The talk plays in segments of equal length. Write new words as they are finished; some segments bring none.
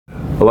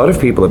A lot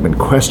of people have been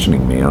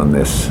questioning me on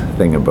this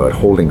thing about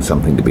holding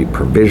something to be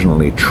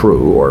provisionally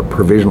true, or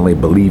provisionally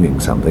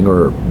believing something,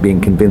 or being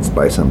convinced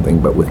by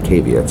something, but with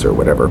caveats or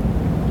whatever.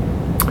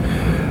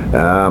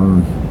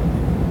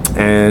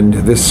 And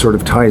this sort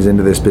of ties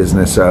into this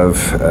business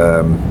of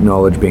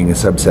knowledge being a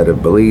subset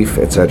of belief,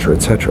 etc.,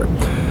 etc.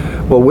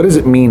 Well, what does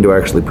it mean to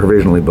actually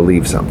provisionally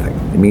believe something?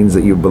 It means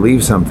that you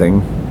believe something,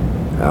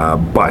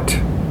 but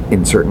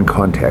in certain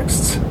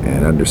contexts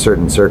and under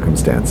certain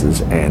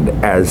circumstances and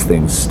as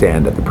things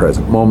stand at the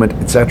present moment,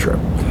 etc.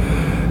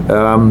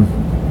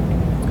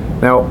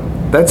 Now,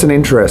 that's an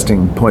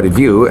interesting point of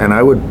view, and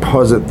I would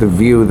posit the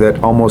view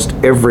that almost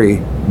every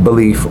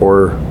belief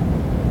or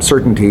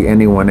certainty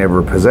anyone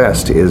ever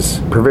possessed is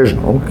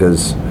provisional,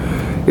 because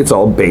it's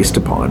all based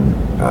upon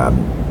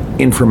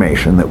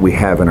information that we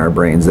have in our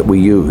brains that we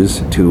use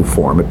to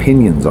form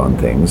opinions on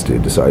things, to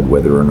decide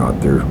whether or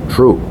not they're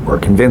true or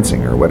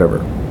convincing or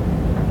whatever.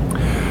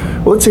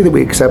 Well, let's say that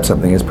we accept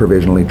something as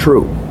provisionally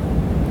true.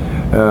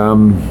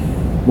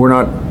 We're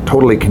not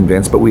totally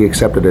convinced, but we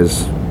accept it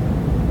as,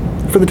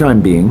 for the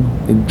time being,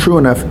 true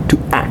enough to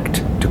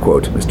act, to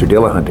quote Mr.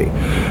 Dillahunty.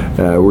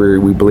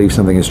 We believe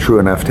something is true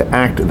enough to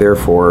act,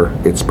 therefore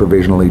it's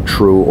provisionally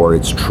true, or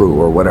it's true,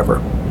 or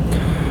whatever.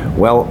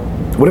 Well,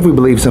 what if we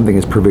believe something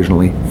is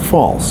provisionally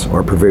false,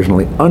 or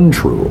provisionally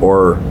untrue,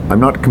 or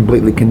I'm not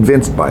completely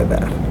convinced by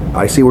that?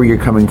 I see where you're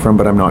coming from,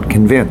 but I'm not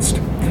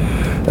convinced.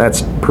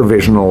 That's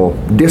provisional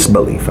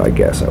disbelief, I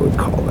guess I would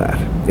call that.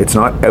 It's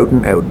not out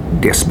and out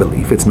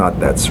disbelief. It's not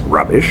that's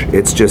rubbish.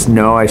 It's just,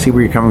 no, I see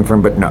where you're coming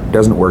from, but no, it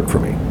doesn't work for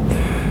me.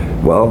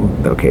 Well,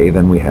 okay,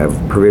 then we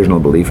have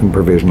provisional belief and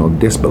provisional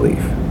disbelief.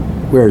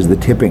 Where's the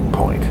tipping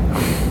point?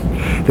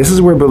 This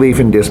is where belief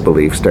and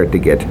disbelief start to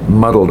get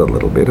muddled a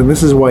little bit, and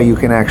this is why you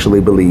can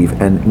actually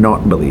believe and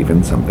not believe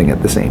in something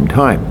at the same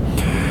time.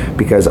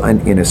 Because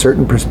in a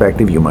certain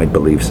perspective, you might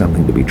believe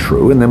something to be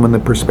true, and then when the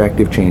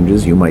perspective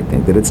changes, you might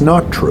think that it's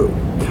not true.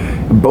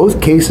 In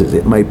both cases,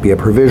 it might be a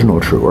provisional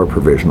true or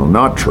provisional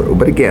not true,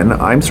 but again,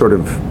 I'm sort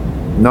of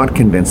not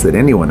convinced that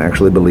anyone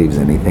actually believes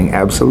anything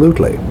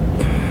absolutely.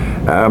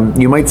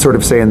 You might sort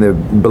of say in the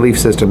belief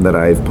system that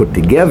I've put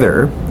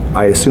together,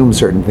 I assume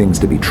certain things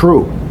to be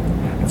true.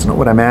 That's not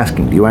what I'm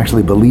asking. Do you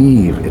actually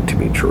believe it to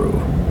be true?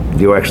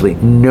 Do you actually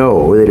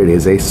know that it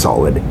is a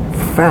solid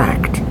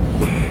fact?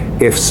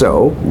 If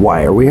so,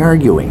 why are we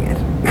arguing it?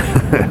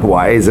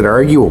 Why is it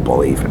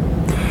arguable even?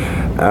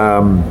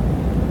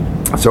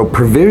 So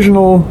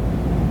provisional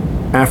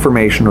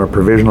affirmation or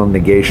provisional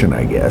negation,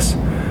 I guess,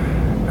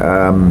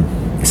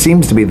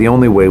 seems to be the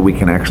only way we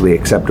can actually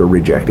accept or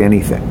reject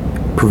anything,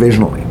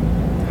 provisionally.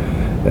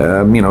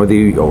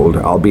 The old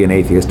 "I'll be an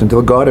atheist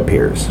until God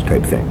appears"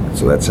 type thing.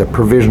 So that's a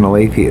provisional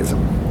atheism.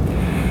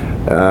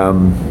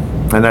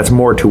 And that's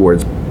more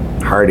towards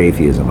hard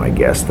atheism, I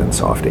guess, than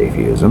soft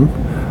atheism.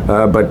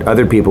 But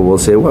other people will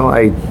say, well,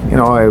 I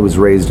was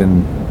raised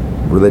in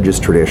religious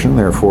tradition,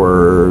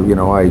 therefore,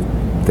 I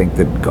think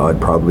that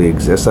God probably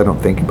exists. I don't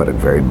think about it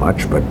very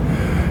much, but,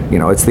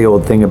 it's the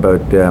old thing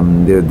about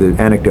the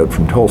anecdote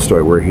from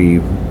Tolstoy where he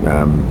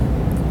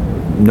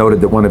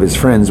noted that one of his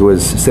friends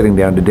was sitting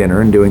down to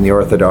dinner and doing the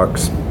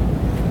orthodox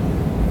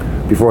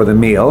before the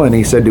meal, and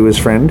he said to his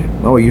friend,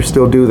 "Oh, you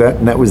still do that?"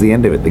 And that was the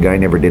end of it. The guy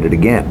never did it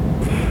again.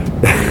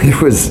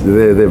 It was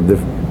the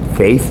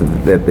faith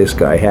that this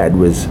guy had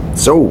was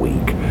so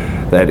weak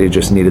that it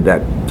just needed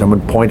that someone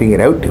pointing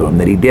it out to him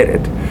that he did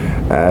it,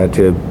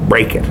 to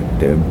break it,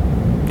 to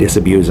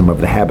disabuse him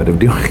of the habit of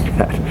doing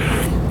that.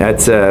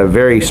 That's a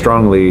very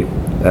strongly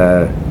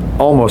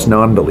almost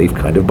non-belief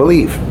kind of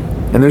belief.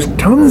 And there's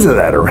tons of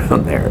that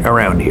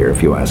around here,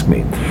 if you ask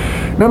me.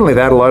 Not only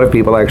that, a lot of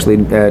people actually,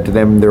 to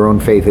them, their own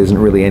faith isn't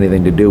really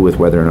anything to do with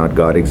whether or not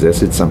God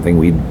exists. It's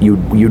something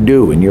you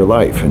do in your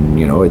life, and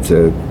it's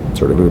a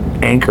sort of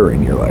an anchor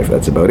in your life.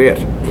 That's about it.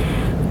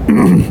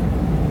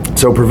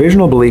 So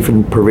provisional belief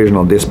and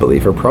provisional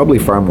disbelief are probably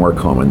far more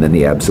common than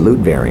the absolute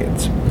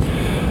variants.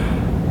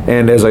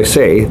 And as I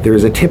say,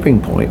 there's a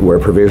tipping point where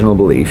provisional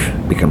belief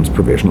becomes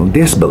provisional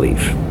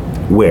disbelief.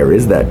 Where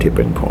is that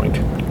tipping point?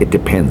 It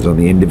depends on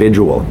the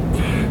individual.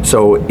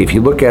 So if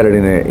you look at it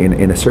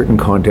in a certain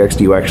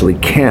context, you actually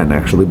can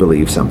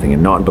believe something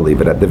and not believe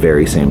it at the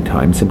very same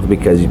time, simply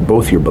because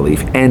both your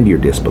belief and your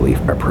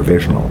disbelief are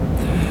provisional.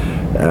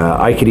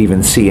 I could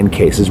even see in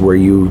cases where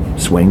you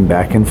swing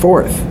back and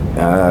forth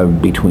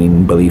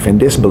between belief and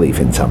disbelief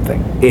in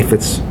something, if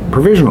it's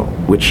provisional,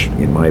 which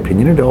in my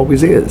opinion it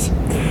always is.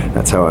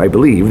 That's how I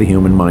believe the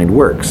human mind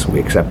works. We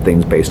accept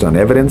things based on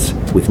evidence.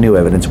 With new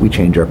evidence, we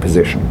change our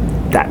position.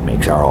 That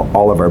makes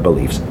all of our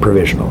beliefs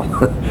provisional.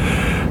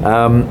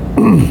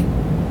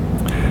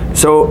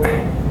 So,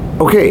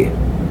 okay,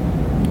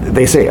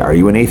 they say, are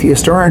you an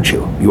atheist or aren't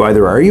you? You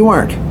either are or you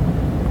aren't.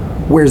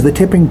 Where's the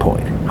tipping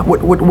point?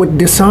 What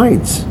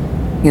decides?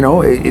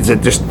 Is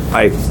it just,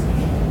 I'm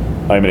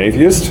an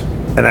atheist,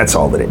 and that's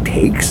all that it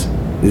takes,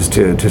 is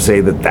to say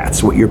that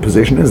that's what your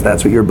position is,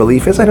 that's what your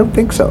belief is? I don't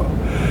think so.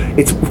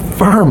 It's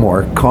far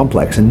more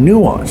complex and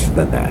nuanced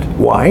than that.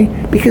 Why?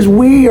 Because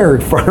we are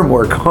far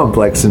more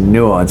complex and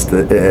nuanced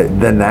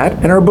than that,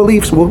 and our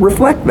beliefs will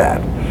reflect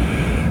that.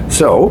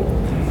 So,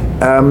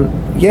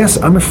 yes,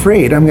 I'm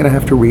afraid I'm going to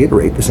have to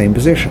reiterate the same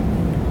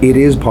position. It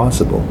is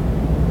possible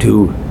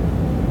to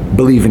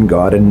believe in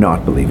God and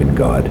not believe in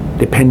God,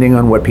 depending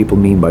on what people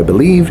mean by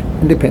believe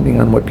and depending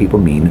on what people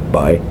mean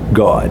by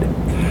God.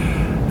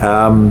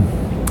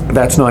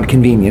 That's not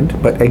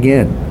convenient, but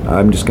again,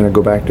 I'm just going to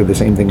go back to the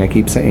same thing I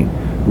keep saying.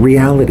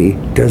 Reality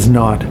does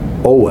not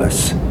owe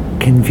us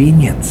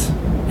convenience.